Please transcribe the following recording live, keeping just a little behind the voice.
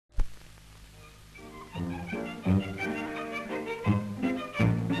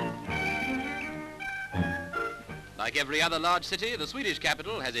Like every other large city, the Swedish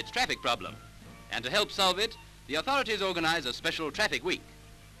capital has its traffic problem. And to help solve it, the authorities organize a special traffic week.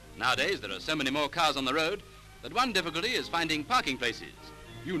 Nowadays, there are so many more cars on the road that one difficulty is finding parking places.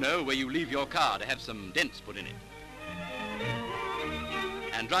 You know, where you leave your car to have some dents put in it.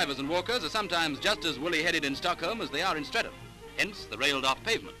 And drivers and walkers are sometimes just as woolly-headed in Stockholm as they are in Streatham, hence the railed-off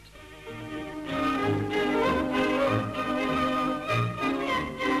pavement.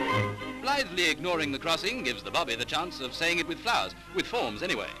 Blithely ignoring the crossing gives the bobby the chance of saying it with flowers, with forms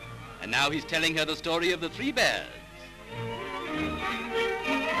anyway. And now he's telling her the story of the 3 bears.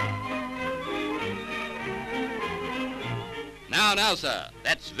 Now, sir,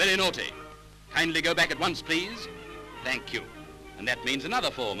 that's very naughty. Kindly go back at once, please. Thank you. And that means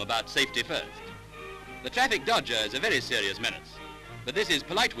another form about safety first. The traffic dodger is a very serious menace. But this is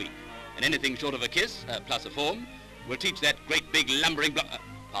Polite Week, and anything short of a kiss, plus a form, will teach that great big lumbering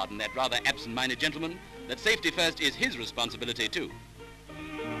pardon that rather absent-minded gentleman, that safety first is his responsibility too.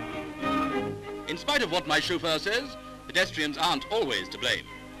 In spite of what my chauffeur says, pedestrians aren't always to blame.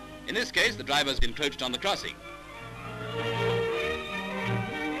 In this case, the driver's encroached on the crossing.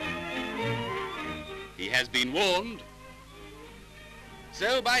 He has been warned.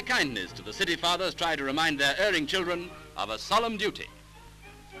 So, by kindness to the city fathers, try to remind their erring children of a solemn duty.